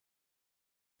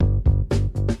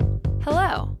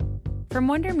From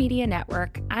Wonder Media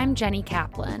Network, I'm Jenny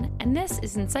Kaplan, and this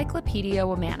is Encyclopedia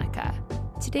Womanica.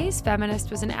 Today's feminist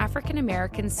was an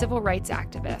African-American civil rights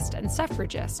activist and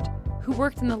suffragist who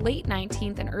worked in the late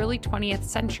 19th and early 20th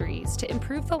centuries to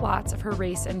improve the lots of her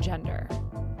race and gender.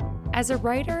 As a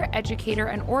writer, educator,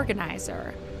 and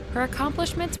organizer, her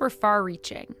accomplishments were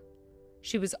far-reaching.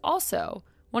 She was also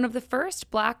one of the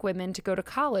first Black women to go to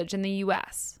college in the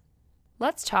U.S.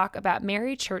 Let's talk about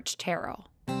Mary Church Terrell.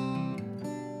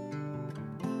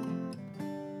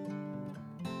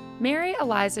 Mary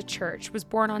Eliza Church was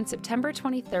born on September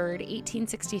 23,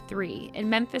 1863, in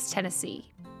Memphis,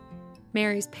 Tennessee.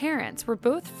 Mary's parents were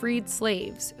both freed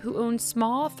slaves who owned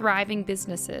small, thriving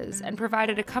businesses and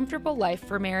provided a comfortable life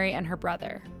for Mary and her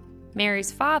brother.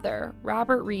 Mary's father,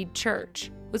 Robert Reed Church,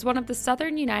 was one of the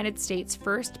southern United States'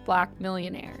 first Black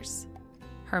millionaires.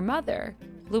 Her mother,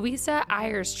 Louisa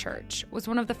Ayers Church, was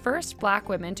one of the first Black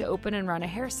women to open and run a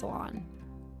hair salon.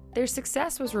 Their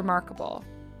success was remarkable.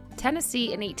 Tennessee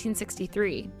in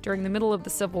 1863, during the middle of the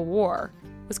Civil War,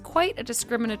 was quite a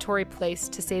discriminatory place,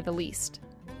 to say the least.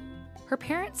 Her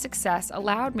parents' success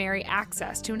allowed Mary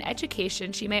access to an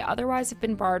education she may otherwise have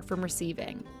been barred from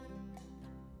receiving.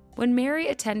 When Mary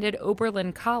attended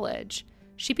Oberlin College,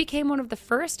 she became one of the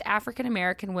first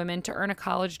African-American women to earn a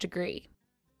college degree.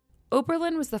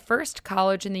 Oberlin was the first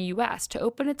college in the U.S. to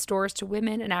open its doors to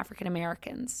women and African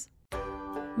Americans.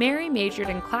 Mary majored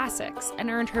in classics and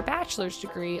earned her bachelor's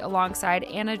degree alongside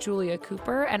Anna Julia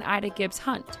Cooper and Ida Gibbs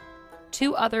Hunt,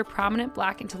 two other prominent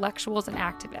Black intellectuals and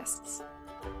activists.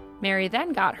 Mary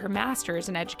then got her master's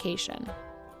in education.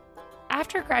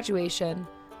 After graduation,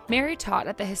 Mary taught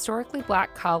at the historically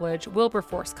Black college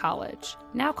Wilberforce College,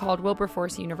 now called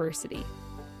Wilberforce University.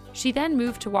 She then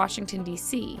moved to Washington,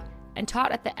 D.C., and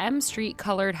taught at the M Street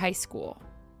Colored High School.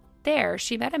 There,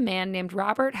 she met a man named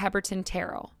Robert Heberton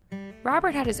Terrell.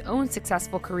 Robert had his own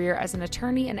successful career as an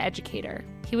attorney and educator.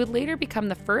 He would later become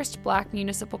the first Black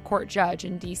municipal court judge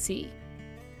in D.C.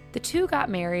 The two got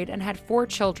married and had 4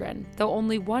 children, though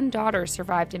only one daughter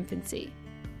survived infancy.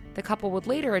 The couple would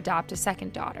later adopt a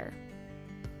second daughter.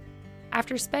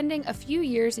 After spending a few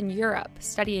years in Europe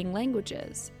studying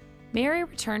languages, Mary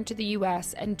returned to the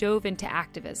U.S. and dove into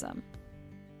activism.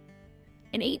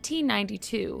 In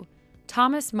 1892,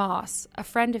 Thomas Moss, a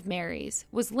friend of Mary's,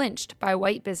 was lynched by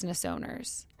white business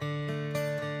owners.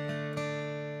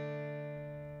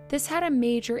 This had a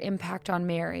major impact on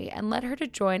Mary and led her to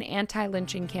join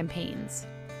anti-lynching campaigns.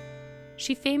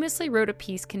 She famously wrote a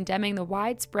piece condemning the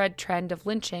widespread trend of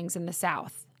lynchings in the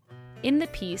South. In the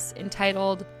piece,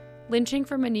 entitled "Lynching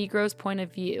from a Negro's Point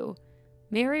of View,"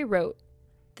 Mary wrote,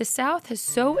 "The South has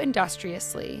so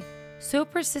industriously, so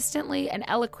persistently and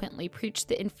eloquently preached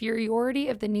the inferiority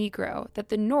of the Negro that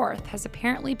the North has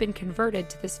apparently been converted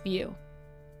to this view."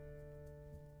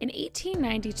 In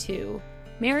 1892,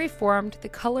 Mary formed the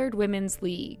Colored Women's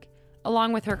League,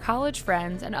 along with her college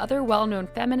friends and other well-known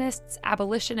feminists,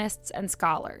 abolitionists, and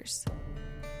scholars.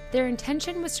 Their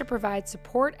intention was to provide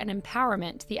support and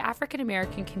empowerment to the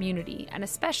African-American community, and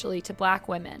especially to Black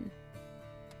women.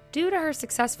 Due to her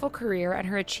successful career and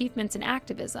her achievements in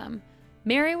activism,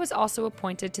 Mary was also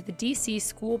appointed to the D.C.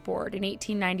 School Board in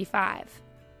 1895.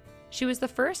 She was the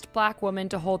first Black woman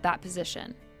to hold that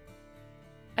position.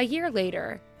 A year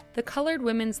later, the Colored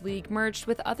Women's League merged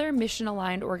with other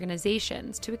mission-aligned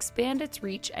organizations to expand its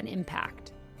reach and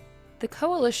impact. The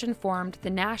coalition formed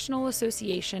the National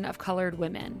Association of Colored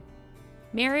Women.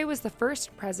 Mary was the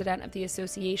first president of the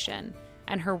association,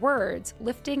 and her words,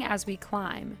 "Lifting as we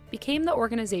climb," became the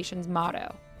organization's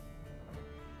motto.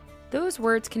 Those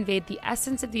words conveyed the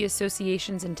essence of the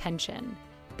association's intention,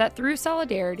 that through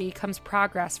solidarity comes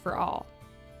progress for all.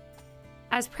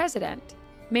 As president,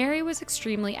 Mary was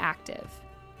extremely active.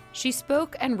 She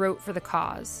spoke and wrote for the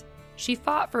cause. She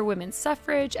fought for women's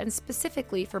suffrage and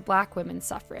specifically for Black women's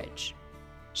suffrage.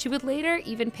 She would later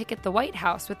even picket the White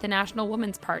House with the National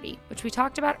Woman's Party, which we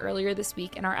talked about earlier this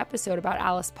week in our episode about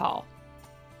Alice Paul.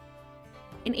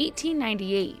 In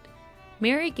 1898,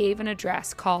 Mary gave an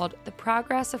address called "The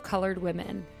Progress of Colored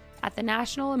Women" at the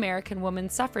National American Woman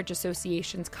Suffrage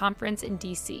Association's conference in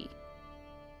D.C.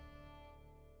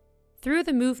 Through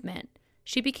the movement,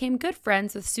 she became good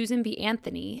friends with Susan B.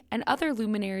 Anthony and other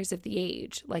luminaries of the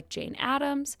age like Jane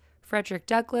Addams, Frederick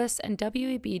Douglass, and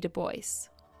W.E.B. Du Bois.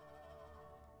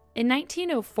 In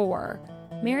 1904,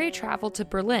 Mary traveled to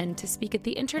Berlin to speak at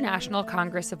the International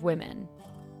Congress of Women.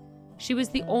 She was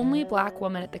the only Black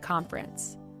woman at the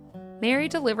conference. Mary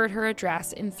delivered her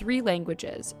address in 3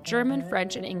 languages, German,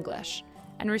 French, and English,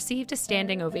 and received a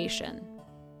standing ovation.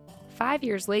 5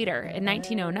 years later, in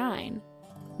 1909,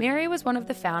 Mary was one of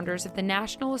the founders of the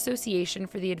National Association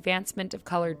for the Advancement of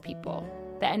Colored People.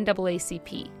 the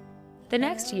NAACP. The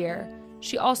next year,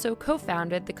 she also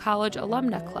co-founded the College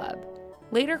Alumna Club,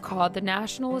 later called the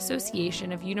National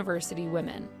Association of University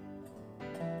Women.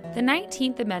 The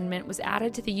 19th Amendment was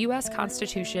added to the U.S.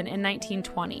 Constitution in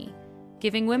 1920,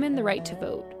 giving women the right to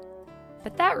vote.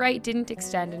 But that right didn't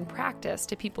extend in practice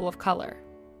to people of color.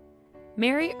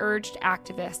 Mary urged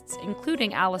activists,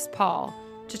 including Alice Paul,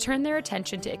 to turn their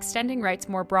attention to extending rights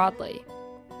more broadly.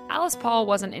 Alice Paul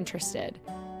wasn't interested,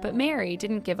 but Mary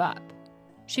didn't give up.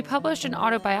 She published an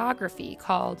autobiography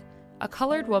called A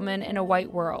Colored Woman in a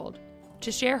White World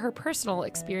to share her personal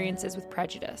experiences with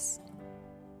prejudice.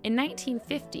 In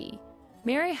 1950,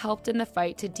 Mary helped in the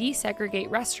fight to desegregate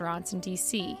restaurants in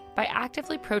D.C. by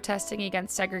actively protesting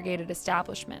against segregated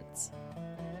establishments.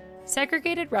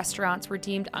 Segregated restaurants were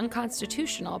deemed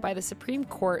unconstitutional by the Supreme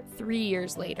Court 3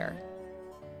 years later.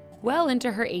 Well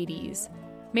into her 80s,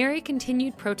 Mary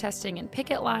continued protesting in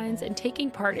picket lines and taking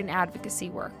part in advocacy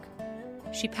work.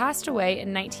 She passed away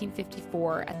in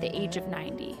 1954 at the age of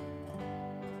 90.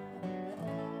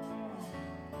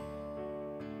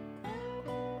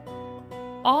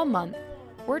 All month,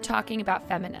 we're talking about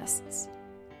feminists.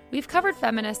 We've covered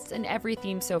feminists in every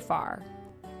theme so far.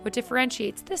 What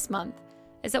differentiates this month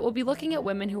is that we'll be looking at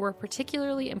women who were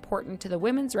particularly important to the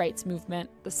women's rights movement,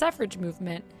 the suffrage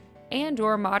movement,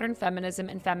 and/or modern feminism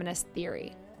and feminist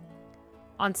theory.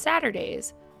 On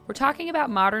Saturdays, we're talking about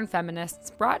modern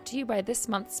feminists brought to you by this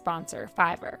month's sponsor,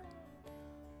 Fiverr.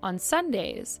 On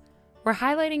Sundays, we're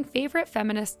highlighting favorite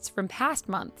feminists from past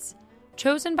months,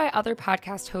 chosen by other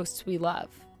podcast hosts we love.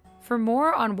 For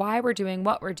more on why we're doing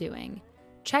what we're doing,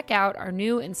 check out our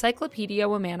new Encyclopedia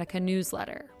Womanica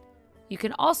newsletter. You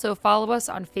can also follow us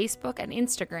on Facebook and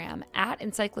Instagram at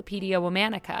Encyclopedia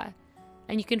Womanica,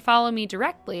 and you can follow me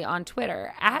directly on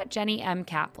Twitter at Jenny M.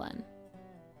 Kaplan.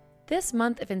 This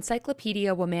month of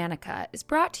Encyclopedia Womanica is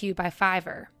brought to you by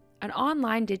Fiverr, an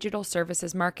online digital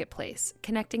services marketplace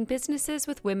connecting businesses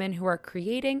with women who are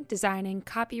creating, designing,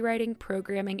 copywriting,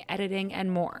 programming, editing,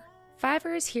 and more.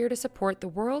 Fiverr is here to support the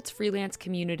world's freelance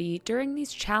community during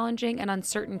these challenging and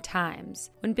uncertain times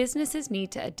when businesses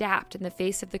need to adapt in the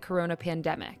face of the corona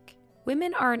pandemic.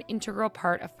 Women are an integral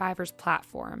part of Fiverr's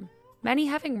platform, many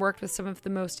having worked with some of the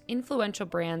most influential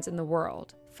brands in the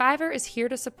world. Fiverr is here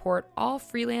to support all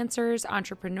freelancers,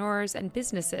 entrepreneurs, and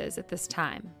businesses at this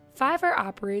time. Fiverr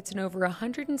operates in over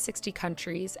 160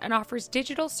 countries and offers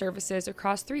digital services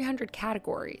across 300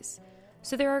 categories.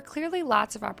 So there are clearly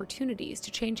lots of opportunities to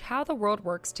change how the world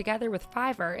works together with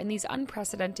Fiverr in these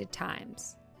unprecedented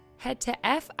times. Head to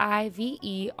fiverr.com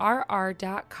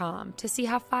to see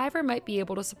how Fiverr might be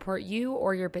able to support you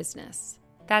or your business.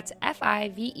 That's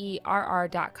fiverr.com.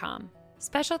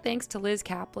 Special thanks to Liz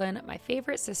Kaplan, my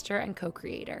favorite sister and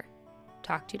co-creator.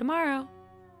 Talk to you tomorrow.